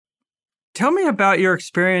Tell me about your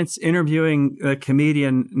experience interviewing the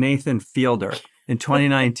comedian Nathan Fielder in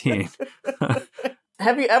 2019.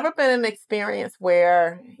 Have you ever been in an experience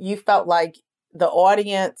where you felt like the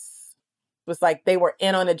audience was like they were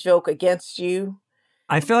in on a joke against you?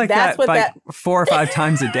 I feel like that's that like 4 or 5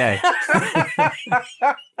 times a day.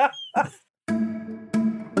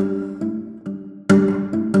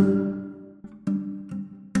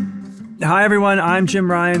 Hi, everyone. I'm Jim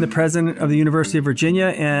Ryan, the president of the University of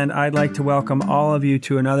Virginia, and I'd like to welcome all of you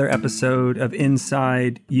to another episode of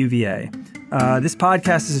Inside UVA. This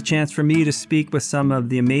podcast is a chance for me to speak with some of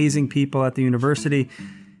the amazing people at the university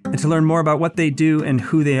and to learn more about what they do and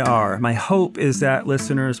who they are. My hope is that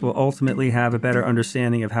listeners will ultimately have a better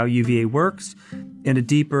understanding of how UVA works and a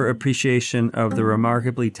deeper appreciation of the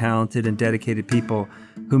remarkably talented and dedicated people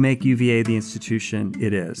who make UVA the institution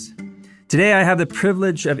it is. Today, I have the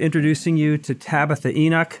privilege of introducing you to Tabitha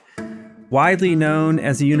Enoch, widely known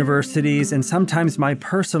as the university's and sometimes my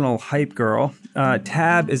personal hype girl.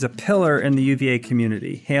 Tab is a pillar in the UVA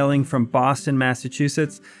community. Hailing from Boston,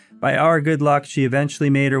 Massachusetts, by our good luck, she eventually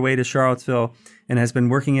made her way to Charlottesville and has been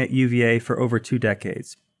working at UVA for over 2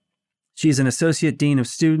 decades. She's an associate dean of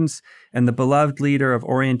students and the beloved leader of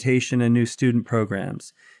orientation and new student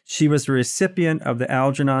programs. She was the recipient of the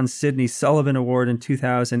Algernon Sidney Sullivan Award in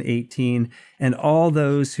 2018, and all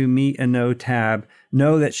those who meet and know Tab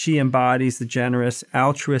know that she embodies the generous,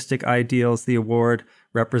 altruistic ideals the award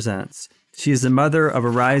represents. She is the mother of a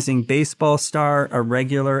rising baseball star, a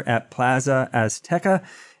regular at Plaza Azteca,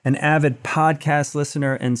 an avid podcast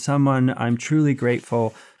listener, and someone I'm truly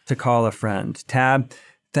grateful to call a friend. Tab,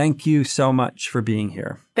 thank you so much for being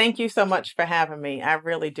here. Thank you so much for having me. I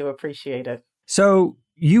really do appreciate it. So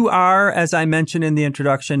you are, as I mentioned in the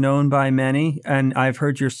introduction, known by many, and I've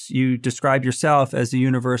heard you describe yourself as the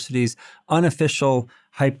university's unofficial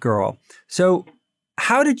hype girl. So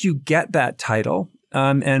how did you get that title,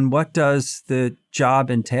 and what does the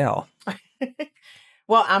job entail?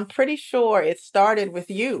 Well, I'm pretty sure it started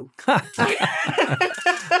with you.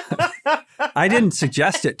 I didn't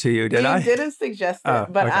suggest it to you, did I? You didn't suggest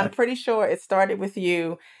it, but okay. I'm pretty sure it started with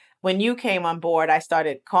you. When you came on board, I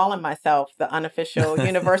started calling myself the unofficial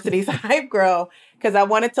university's hype girl because I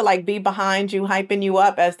wanted to be behind you, hyping you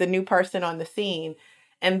up as the new person on the scene.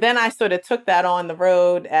 And then I sort of took that on the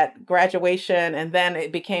road at graduation, and then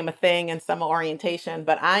it became a thing in summer orientation.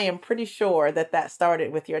 But I am pretty sure that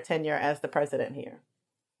started with your tenure as the president here.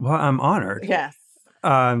 Well, I'm honored. Yes.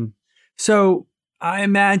 So I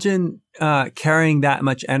imagine carrying that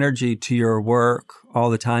much energy to your work all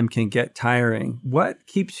the time can get tiring. What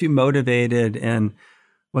keeps you motivated and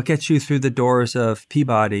what gets you through the doors of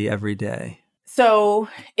Peabody every day? So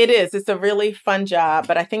it's a really fun job,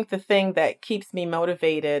 but I think the thing that keeps me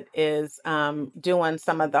motivated is doing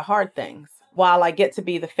some of the hard things. While I get to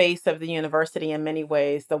be the face of the university in many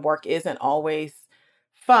ways, the work isn't always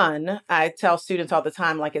fun. I tell students all the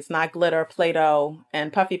time, it's not glitter, Play-Doh,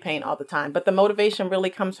 and puffy paint all the time. But the motivation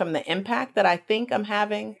really comes from the impact that I think I'm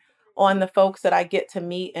having on the folks that I get to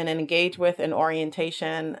meet and engage with in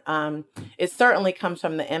orientation. It certainly comes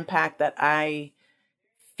from the impact that I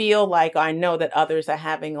feel like I know that others are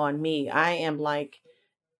having on me. I am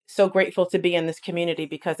so grateful to be in this community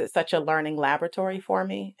because it's such a learning laboratory for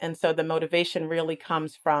me. And so the motivation really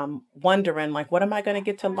comes from wondering, what am I going to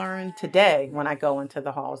get to learn today when I go into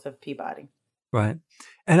the halls of Peabody? Right.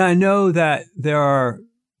 And I know that there are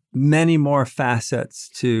many more facets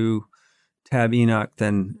to Tab Enoch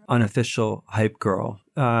than unofficial hype girl.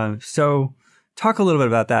 So talk a little bit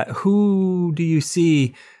about that. Who do you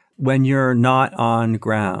see when you're not on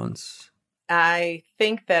grounds? I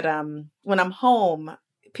think that when I'm home,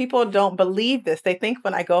 people don't believe this. They think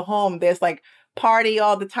when I go home, there's party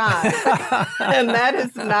all the time. And that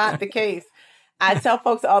is not the case. I tell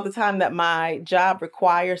folks all the time that my job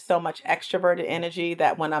requires so much extroverted energy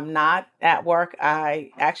that when I'm not at work,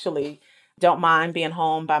 I actually don't mind being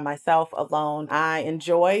home by myself alone. I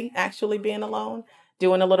enjoy actually being alone,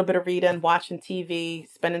 doing a little bit of reading, watching TV,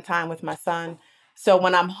 spending time with my son. So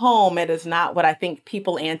when I'm home, it is not what I think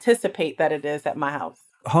people anticipate that it is at my house.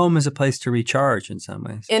 Home is a place to recharge in some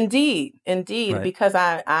ways. Indeed, right. Because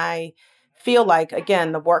I feel like,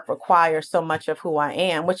 again, the work requires so much of who I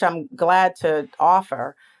am, which I'm glad to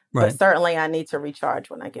offer. Right. But certainly I need to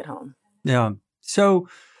recharge when I get home. Yeah. So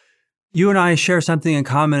you and I share something in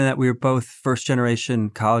common, that we were both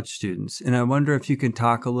first-generation college students. And I wonder if you can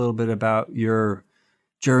talk a little bit about your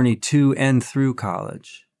journey to and through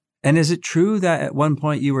college. And is it true that at one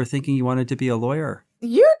point you were thinking you wanted to be a lawyer?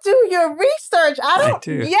 You do your research. I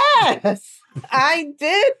do. Yes, I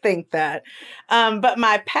did think that. But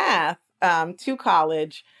my path to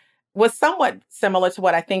college was somewhat similar to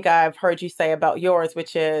what I think I've heard you say about yours,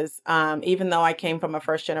 which is even though I came from a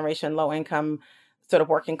first generation low income sort of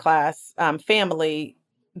working class family,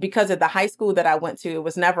 because of the high school that I went to, it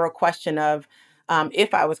was never a question of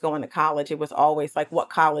if I was going to college. It was always like, what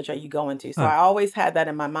college are you going to? So Huh. I always had that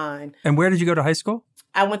in my mind. And where did you go to high school?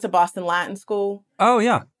 I went to Boston Latin School. Oh,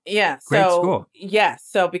 yeah. Yeah. Great So, school. yes.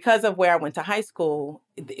 So because of where I went to high school,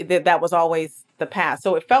 that was always the path.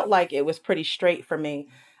 So it felt like it was pretty straight for me.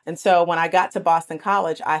 And so when I got to Boston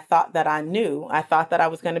College, I thought that I knew. I thought that I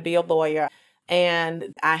was going to be a lawyer.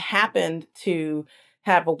 And I happened to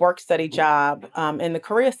have a work study job in the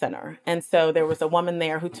Career Center. And so there was a woman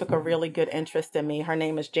there who took a really good interest in me. Her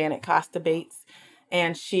name is Janet Costa Bates.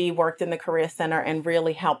 And she worked in the Career Center and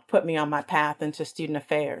really helped put me on my path into student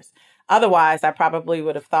affairs. Otherwise, I probably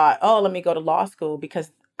would have thought, oh, let me go to law school,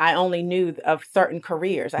 because I only knew of certain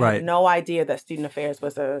careers. I Right. had no idea that student affairs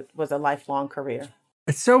was a lifelong career.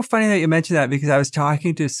 It's so funny that you mentioned that, because I was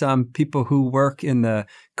talking to some people who work in the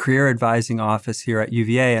career advising office here at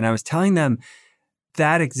UVA, and I was telling them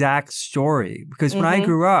that exact story. Because when I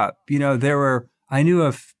grew up, I knew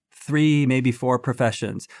of 3, maybe 4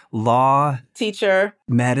 professions: law, Teacher.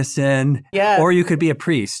 medicine, Yes. or you could be a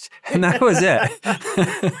priest. And that was it.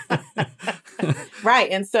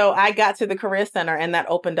 Right. And so I got to the Career Center, and that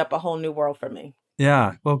opened up a whole new world for me.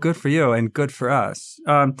 Yeah. Well, good for you and good for us.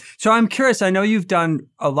 So I'm curious, I know you've done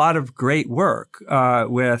a lot of great work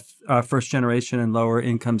with first generation and lower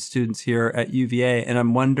income students here at UVA. And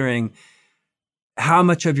I'm wondering, how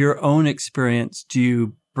much of your own experience do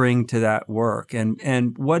you bring to that work?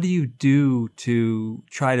 And what do you do to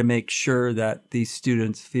try to make sure that these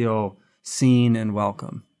students feel seen and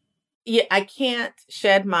welcome? Yeah, I can't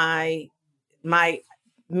shed my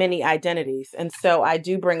many identities. And so I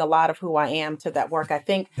do bring a lot of who I am to that work. I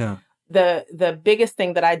think Yeah. the biggest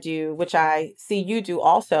thing that I do, which I see you do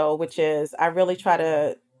also, which is I really try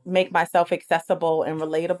to make myself accessible and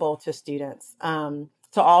relatable to students,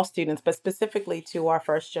 to all students, but specifically to our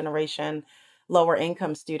first generation lower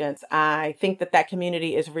income students. I think that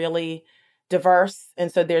community is really diverse.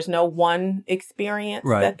 And so there's no one experience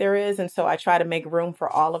Right. that there is. And so I try to make room for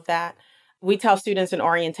all of that. We tell students in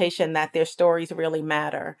orientation that their stories really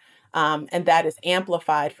matter. And that is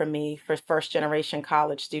amplified for me for first generation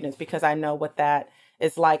college students, because I know what that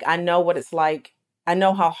is like. I know what it's like. I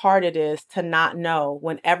know how hard it is to not know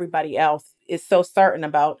when everybody else is so certain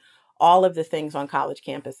about all of the things on college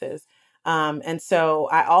campuses. And so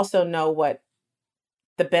I also know what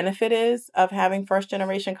the benefit is of having first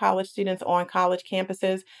generation college students on college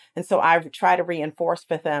campuses. And so I try to reinforce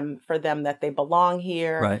for them that they belong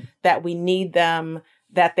here, Right. that we need them,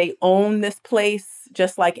 that they own this place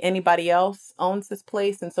just like anybody else owns this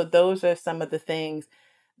place. And so those are some of the things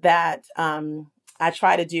that I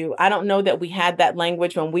try to do. I don't know that we had that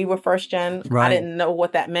language when we were first gen. Right. I didn't know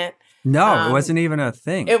what that meant. No, it wasn't even a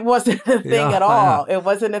thing. It wasn't a thing Yeah, at all. It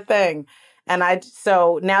wasn't a thing. And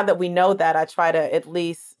so now that we know that, I try to at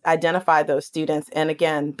least identify those students and,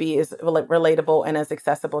 again, be as relatable and as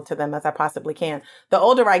accessible to them as I possibly can. The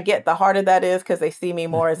older I get, the harder that is, because they see me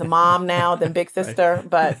more as a mom now than big sister. Right.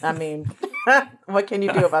 But I mean, what can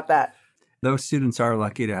you do about that? Those students are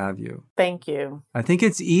lucky to have you. Thank you. I think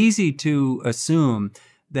it's easy to assume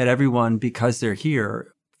that everyone, because they're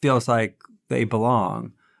here, feels like they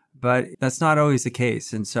belong. But that's not always the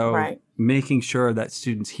case. And so Right. making sure that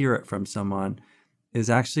students hear it from someone is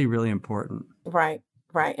actually really important. Right.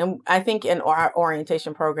 Right. And I think in our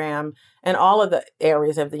orientation program and all of the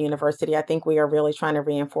areas of the university, I think we are really trying to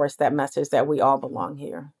reinforce that message that we all belong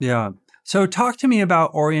here. Yeah. So talk to me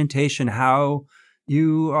about orientation, how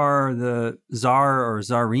you are the czar or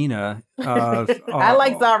czarina of I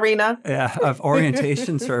like czarina. Yeah, of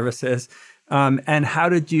orientation services. And how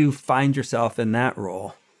did you find yourself in that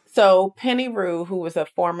role? So Penny Rue, who was a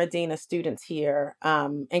former dean of students here,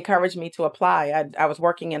 encouraged me to apply. I was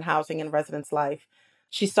working in housing and residence life.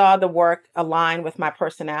 She saw the work align with my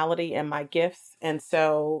personality and my gifts. And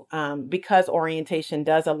so because orientation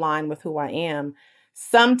does align with who I am,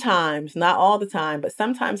 sometimes, not all the time, but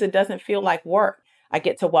sometimes it doesn't feel like work. I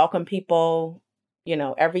get to welcome people,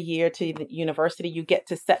 every year to the university. You get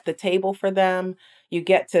to set the table for them. You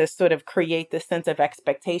get to sort of create this sense of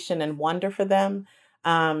expectation and wonder for them.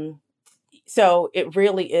 So it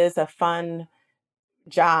really is a fun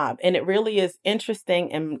job, and it really is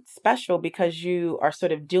interesting and special because you are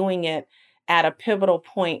sort of doing it at a pivotal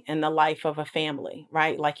point in the life of a family,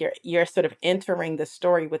 right? Like you're sort of entering the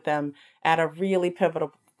story with them at a really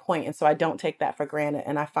pivotal point. And so I don't take that for granted.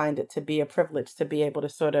 And I find it to be a privilege to be able to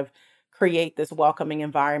sort of create this welcoming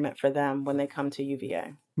environment for them when they come to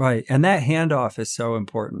UVA. Right. And that handoff is so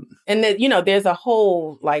important. And that, there's a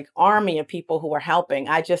whole like army of people who are helping.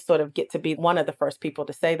 I just sort of get to be one of the first people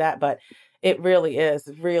to say that, but it really is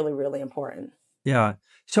really, really important. Yeah.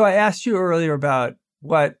 So I asked you earlier about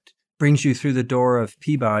what brings you through the door of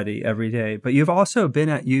Peabody every day, but you've also been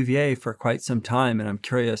at UVA for quite some time. And I'm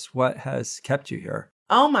curious, what has kept you here?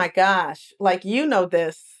 Oh my gosh. Like,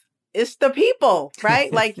 this. It's the people,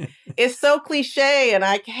 right? Like, it's so cliche, and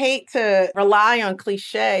I hate to rely on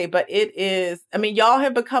cliche, but it is. I mean, y'all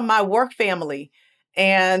have become my work family.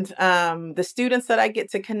 And the students that I get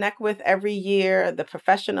to connect with every year, the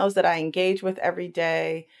professionals that I engage with every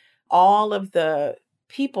day, all of the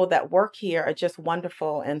people that work here are just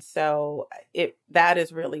wonderful. And so that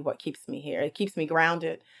is really what keeps me here. It keeps me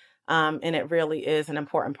grounded. And it really is an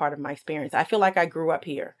important part of my experience. I feel like I grew up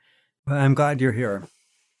here. Well, I'm glad you're here.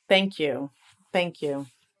 Thank you. Thank you.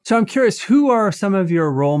 So I'm curious, who are some of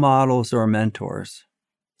your role models or mentors?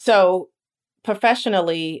 So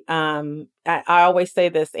professionally, I always say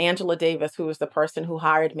this, Angela Davis, who was the person who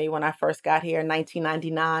hired me when I first got here in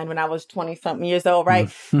 1999, when I was 20-something years old,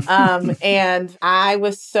 right? And I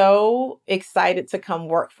was so excited to come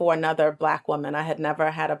work for another Black woman. I had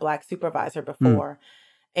never had a Black supervisor before.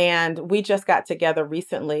 And we just got together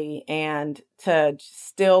recently, and to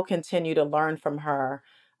still continue to learn from her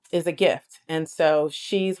is a gift. And so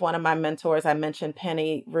she's one of my mentors. I mentioned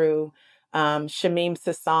Penny Rue, Shamim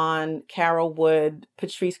Sasson, Carol Wood,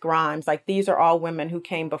 Patrice Grimes. Like, these are all women who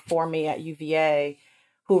came before me at UVA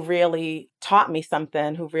who really taught me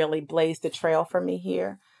something, who really blazed the trail for me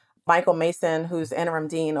here. Michael Mason, who's interim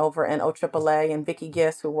dean over in OAAA, and Vicki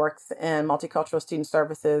Giss, who works in Multicultural Student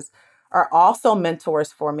Services, are also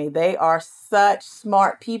mentors for me. They are such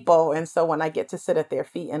smart people. And so when I get to sit at their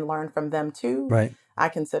feet and learn from them too, right, I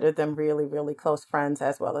consider them really, really close friends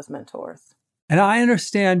as well as mentors. And I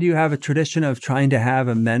understand you have a tradition of trying to have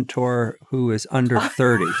a mentor who is under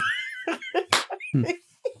 30.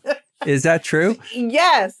 Is that true?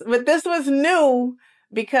 Yes, but this was new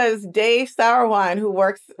because Dave Sauerwein, who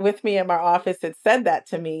works with me in my office, had said that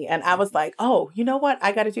to me. And I was like, oh, you know what?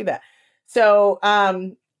 I got to do that. So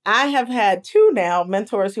I have had two now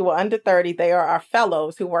mentors who are under 30. They are our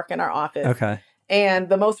fellows who work in our office. Okay. And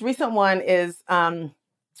the most recent one is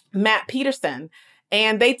Matt Peterson.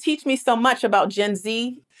 And they teach me so much about Gen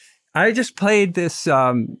Z. I just played this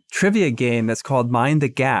trivia game that's called Mind the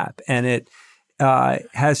Gap. And it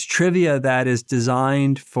has trivia that is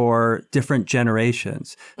designed for different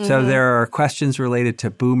generations. Mm-hmm. So there are questions related to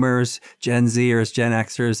boomers, Gen Zers, Gen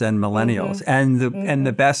Xers, and millennials. Mm-hmm. And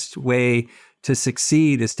the best way to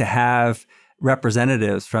succeed is to have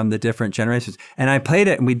representatives from the different generations. And I played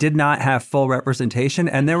it, and we did not have full representation.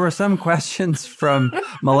 And there were some questions from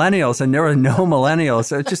millennials, and there were no millennials.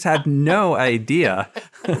 So I just had no idea.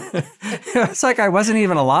 It's like I wasn't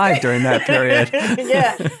even alive during that period.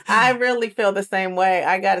 Yeah, I really feel the same way.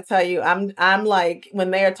 I got to tell you, I'm like,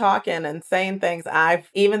 when they are talking and saying things,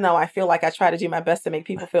 even though I feel like I try to do my best to make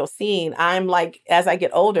people feel seen, I'm like, as I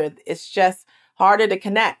get older, it's just harder to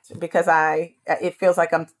connect because it feels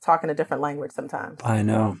like I'm talking a different language sometimes. I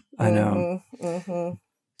know. Mm-hmm, mm-hmm.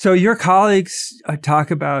 So your colleagues talk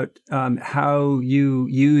about how you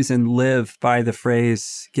use and live by the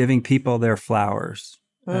phrase "giving people their flowers,"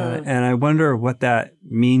 and I wonder what that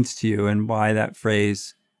means to you and why that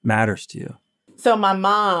phrase matters to you. So my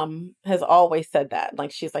mom has always said that.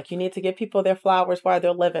 Like, she's like, you need to give people their flowers while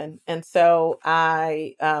they're living, and so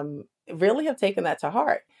I really have taken that to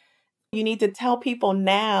heart. You need to tell people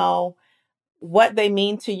now what they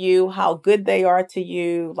mean to you, how good they are to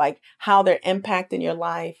you, like how they're impacting your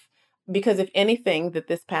life. Because if anything that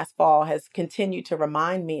this past fall has continued to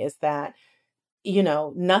remind me is that,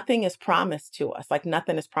 nothing is promised to us, like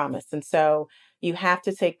nothing is promised. And so you have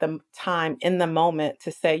to take the time in the moment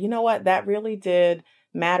to say, you know what, that really did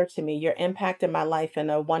matter to me. You're impacting my life in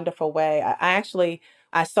a wonderful way.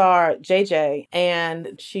 I saw JJ,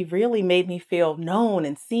 and she really made me feel known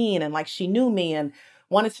and seen, and like she knew me and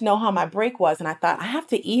wanted to know how my break was. And I thought, I have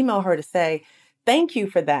to email her to say, thank you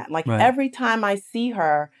for that. Like, right. Every time I see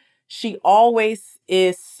her, she always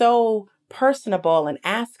is so personable and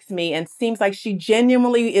asks me and seems like she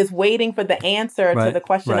genuinely is waiting for the answer to the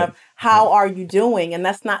question of how are you doing? And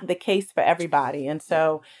that's not the case for everybody. And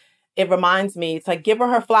so it reminds me, it's like, give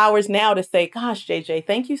her flowers now to say, gosh, JJ,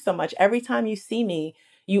 thank you so much. Every time you see me,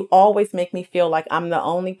 you always make me feel like I'm the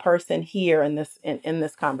only person here in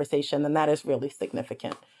this conversation. And that is really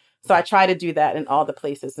significant. So I try to do that in all the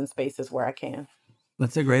places and spaces where I can.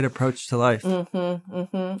 That's a great approach to life. Mm-hmm,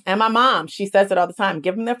 mm-hmm. And my mom, she says it all the time.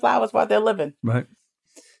 Give them their flowers while they're living. Right.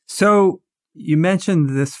 So you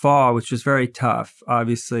mentioned this fall, which was very tough,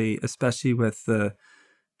 obviously, especially with the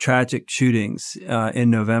tragic shootings in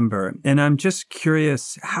November. And I'm just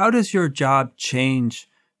curious, how does your job change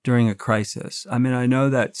during a crisis? I mean, I know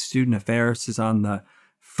that student affairs is on the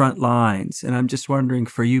front lines, and I'm just wondering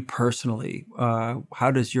for you personally,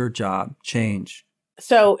 how does your job change?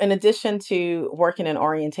 So in addition to working in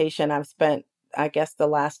orientation, I've spent, I guess, the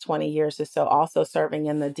last 20 years or so also serving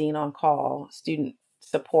in the Dean on Call student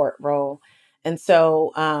support role. And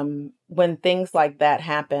so when things like that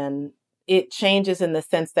happen, it changes in the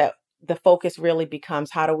sense that the focus really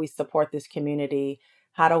becomes, how do we support this community?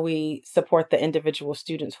 How do we support the individual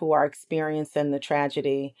students who are experiencing the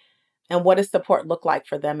tragedy? And what does support look like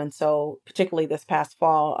for them? And so particularly this past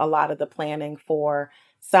fall, a lot of the planning for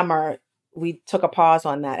summer, we took a pause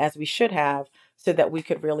on that, as we should have, so that we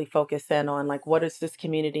could really focus in on, like, what does this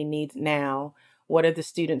community need now? What are the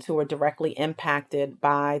students who are directly impacted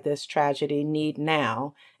by this tragedy need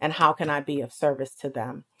now? And how can I be of service to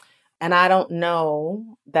them? And I don't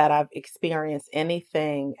know that I've experienced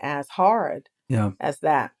anything as hard as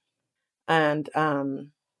that. And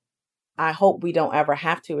I hope we don't ever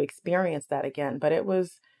have to experience that again. But it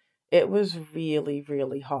was really,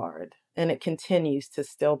 really hard. And it continues to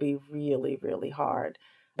still be really, really hard.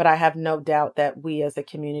 But I have no doubt that we as a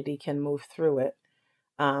community can move through it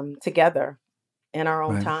together in our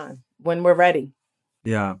own time when we're ready.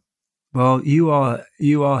 Yeah. Well, you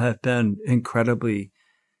all have been incredibly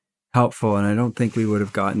helpful, and I don't think we would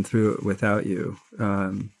have gotten through it without you.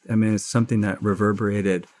 I mean, it's something that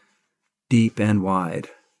reverberated deep and wide.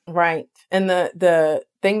 Right. And the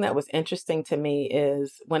thing that was interesting to me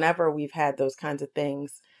is whenever we've had those kinds of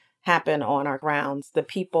things happen on our grounds, the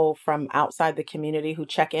people from outside the community who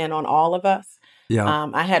check in on all of us.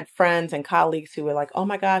 Yeah. I had friends and colleagues who were like, oh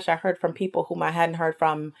my gosh, I heard from people whom I hadn't heard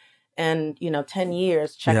from in, 10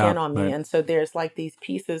 years, check in on me. Right. And so there's like these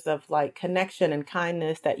pieces of like connection and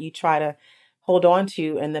kindness that you try to hold on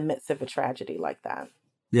to in the midst of a tragedy like that.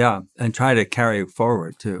 Yeah. And try to carry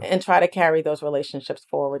forward too. And try to carry those relationships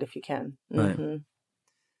forward if you can. Right. Mm-hmm.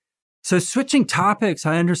 So switching topics,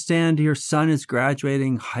 I understand your son is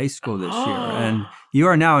graduating high school this year, and you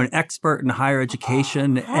are now an expert in higher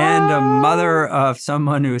education and a mother of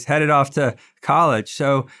someone who is headed off to college.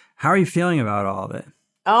 So how are you feeling about all of it?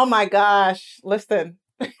 Oh my gosh. Listen,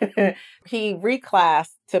 he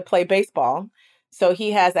reclassed to play baseball. So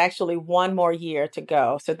he has actually one more year to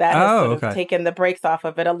go. So that has sort of taken the brakes off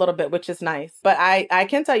of it a little bit, which is nice. But I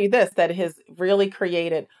can tell you this, that it has really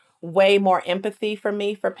created way more empathy for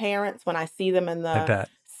me, for parents, when I see them in the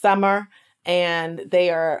summer and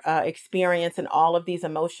they are experiencing all of these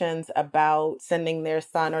emotions about sending their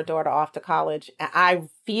son or daughter off to college. I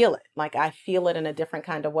feel it. Like, I feel it in a different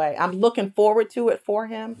kind of way. I'm looking forward to it for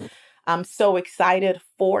him. I'm so excited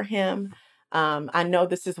for him. I know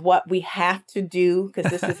this is what we have to do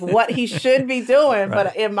because this is what he should be doing. Right.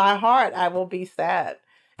 But in my heart, I will be sad.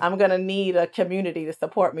 I'm going to need a community to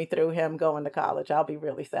support me through him going to college. I'll be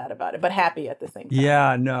really sad about it, but happy at the same time.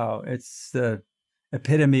 Yeah, no, it's the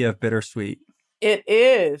epitome of bittersweet. It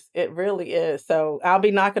is. It really is. So I'll be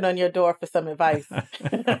knocking on your door for some advice.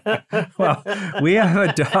 Well, we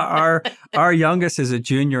have our youngest is a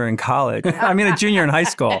junior in college. I mean, a junior in high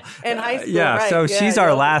school. In high school, yeah. Right. So she's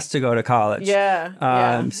our last to go to college.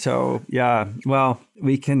 Yeah. So yeah. Well,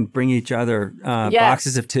 we can bring each other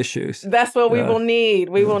boxes of tissues. That's what we will need.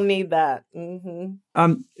 We will need that.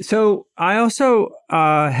 Mm-hmm. So I also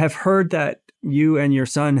have heard that you and your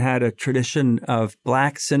son had a tradition of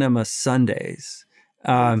Black Cinema Sundays.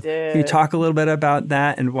 Can you talk a little bit about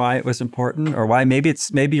that and why it was important, or why maybe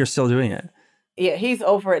you're still doing it? Yeah, he's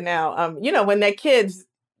over it now. When they're kids,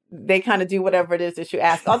 they kind of do whatever it is that you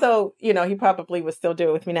ask. Although, he probably would still do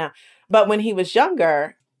it with me now. But when he was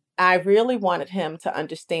younger, I really wanted him to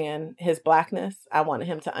understand his Blackness. I wanted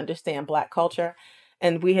him to understand Black culture.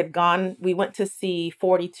 And we went to see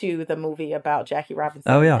 42, the movie about Jackie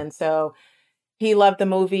Robinson. Oh, yeah. And so he loved the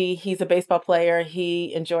movie. He's a baseball player.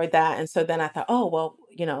 He enjoyed that. And so then I thought,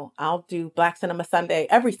 I'll do Black Cinema Sunday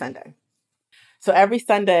every Sunday. So every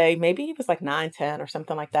Sunday, maybe he was like 9, 10 or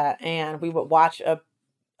something like that. And we would watch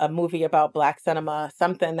a movie about Black cinema,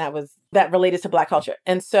 something that related to Black culture.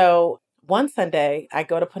 And so one Sunday I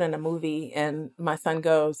go to put in a movie and my son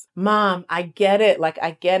goes, "Mom, I get it. Like,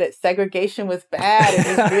 I get it. Segregation was bad.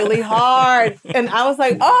 It was really hard." And I was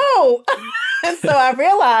like, "Oh." And so I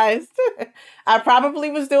realized I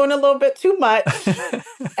probably was doing a little bit too much.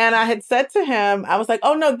 And I had said to him, I was like,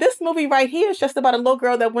 oh no, this movie right here is just about a little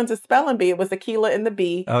girl that wins a spelling bee. It was Akeelah and the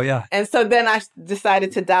Bee. Oh, yeah. And so then I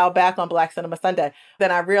decided to dial back on Black Cinema Sunday.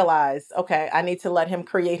 Then I realized, okay, I need to let him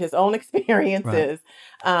create his own experiences.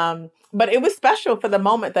 Right. But it was special for the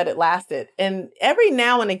moment that it lasted. And every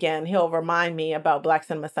now and again, he'll remind me about Black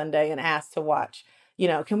Cinema Sunday and ask to watch.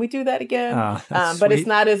 Can we do that again? But it's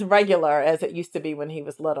not as regular as it used to be when he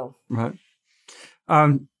was little. Right.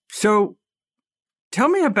 So tell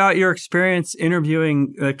me about your experience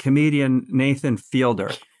interviewing the comedian Nathan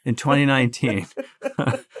Fielder in 2019.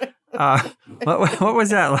 What was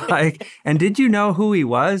that like? And did you know who he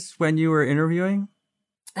was when you were interviewing?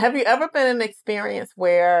 Have you ever been in an experience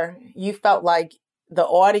where you felt like the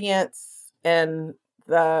audience and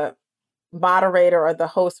the moderator or the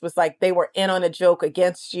host was like they were in on a joke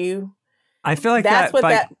against you? I feel like that's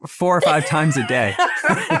that 4 or 5 times a day.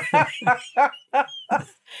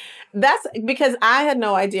 That's because I had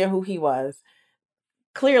no idea who he was.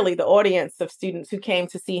 Clearly, the audience of students who came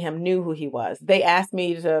to see him knew who he was. They asked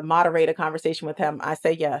me to moderate a conversation with him. I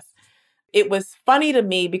say yes. It was funny to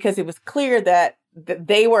me because it was clear that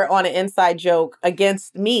they were on an inside joke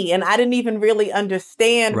against me, and I didn't even really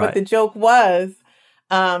understand what the joke was.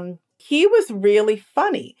 He was really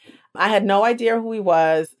funny. I had no idea who he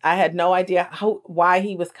was. I had no idea why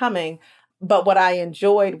he was coming. But what I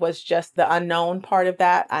enjoyed was just the unknown part of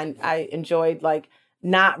that. I enjoyed like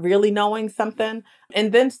not really knowing something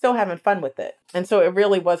and then still having fun with it. And so it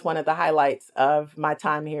really was one of the highlights of my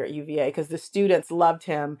time here at UVA because the students loved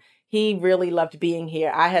him. He really loved being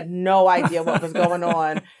here. I had no idea what was going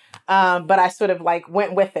on. But I sort of like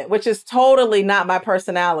went with it, which is totally not my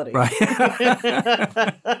personality. Right.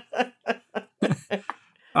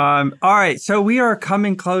 All right. So we are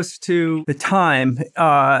coming close to the time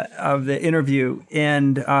of the interview.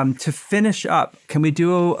 And to finish up, can we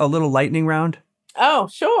do a little lightning round? Oh,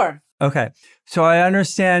 sure. Okay. So I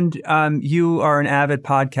understand you are an avid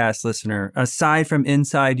podcast listener. Aside from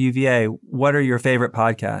Inside UVA, what are your favorite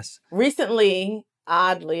podcasts? Recently,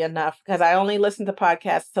 oddly enough, because I only listen to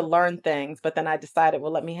podcasts to learn things, but then I decided,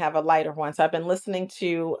 well, let me have a lighter one. So I've been listening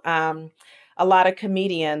to a lot of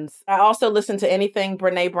comedians. I also listen to anything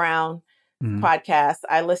Brene Brown podcast.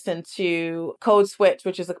 I listen to Code Switch,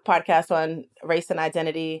 which is a podcast on race and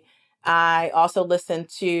identity. I also listen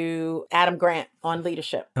to Adam Grant on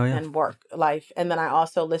leadership and work life. And then I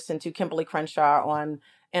also listen to Kimberly Crenshaw on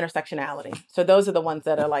intersectionality. So those are the ones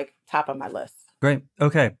that are like top of my list. Great.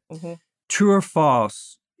 Okay. Mm-hmm. True or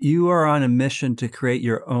false? You are on a mission to create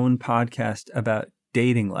your own podcast about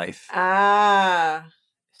dating life.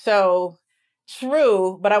 So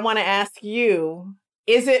true. But I want to ask you,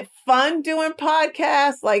 is it fun doing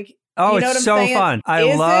podcasts? Like, oh, you know it's so fun.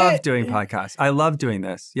 I love doing podcasts. I love doing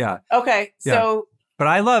this. Yeah. Okay. So, but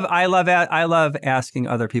I love asking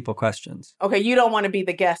other people questions. Okay. You don't want to be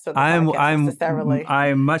the guest of the podcast necessarily.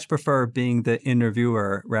 I much prefer being the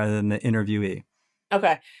interviewer rather than the interviewee.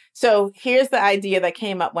 Okay. So here's the idea that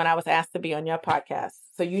came up when I was asked to be on your podcast.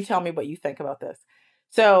 So you tell me what you think about this.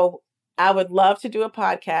 So I would love to do a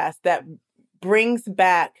podcast that brings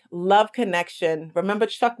back Love Connection. Remember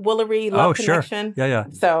Chuck Woolery, Love Connection? Sure. Yeah.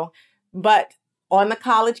 So, but on the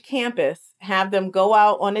college campus, have them go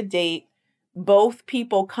out on a date. Both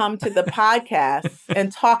people come to the podcast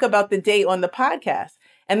and talk about the date on the podcast.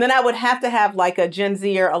 And then I would have to have like a Gen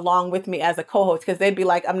Zer along with me as a co-host because they'd be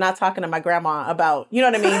like, I'm not talking to my grandma about, you know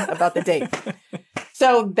what I mean? About the date.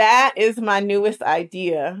 So that is my newest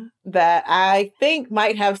idea that I think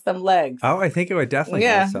might have some legs. Oh, I think it would definitely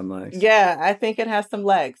have some legs. Yeah, I think it has some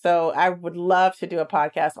legs. So I would love to do a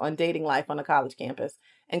podcast on dating life on a college campus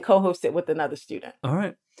and co-host it with another student. All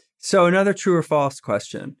right. So another true or false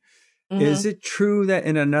question. Mm-hmm. Is it true that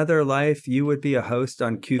in another life you would be a host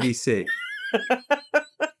on QVC?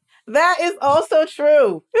 That is also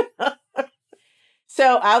true.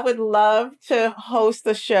 So I would love to host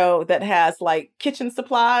a show that has like kitchen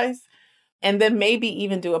supplies and then maybe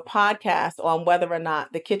even do a podcast on whether or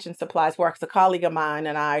not the kitchen supplies works. A colleague of mine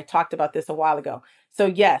and I talked about this a while ago. So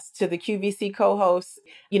yes, to the QVC co-hosts,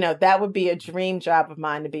 that would be a dream job of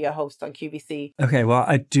mine to be a host on QVC. Okay, well,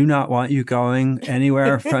 I do not want you going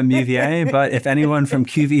anywhere from UVA, but if anyone from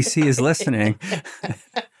QVC is listening.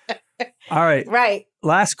 All right. Right.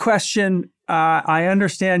 Last question. I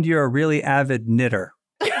understand you're a really avid knitter.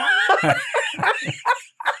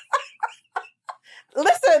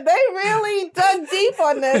 Listen, they really dug deep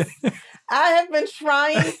on this. I have been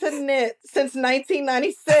trying to knit since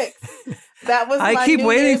 1996. That was I keep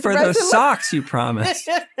waiting for those socks you promised.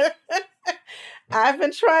 I've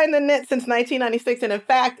been trying to knit since 1996. And in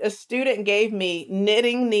fact, a student gave me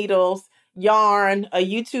knitting needles, yarn, a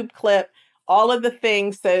YouTube clip, all of the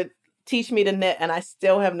things to teach me to knit. And I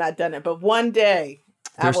still have not done it. But one day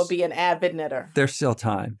I will be an avid knitter. There's still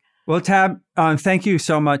time. Well, Tab, thank you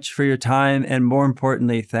so much for your time. And more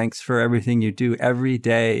importantly, thanks for everything you do every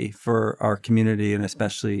day for our community and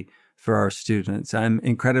especially for our students. I'm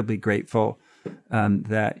incredibly grateful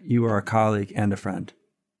that you are a colleague and a friend.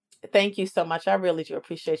 Thank you so much. I really do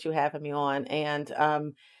appreciate you having me on. And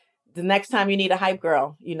the next time you need a hype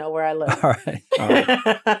girl, you know where I live. All right. All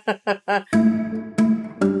right.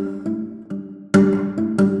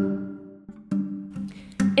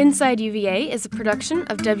 Inside UVA is a production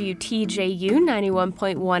of WTJU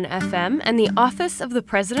 91.1 FM and the Office of the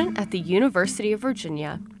President at the University of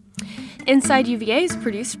Virginia. Inside UVA is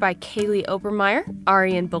produced by Kaylee Obermeyer,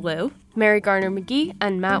 Ariane Ballou, Mary Garner-McGee,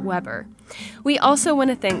 and Matt Weber. We also want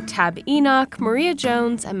to thank Tab Enoch, Maria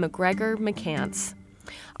Jones, and McGregor McCants.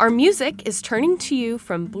 Our music is Turning to You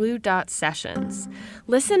from Blue Dot Sessions.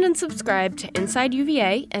 Listen and subscribe to Inside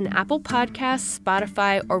UVA and Apple Podcasts,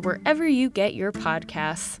 Spotify, or wherever you get your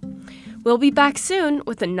podcasts. We'll be back soon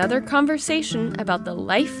with another conversation about the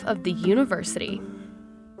life of the university.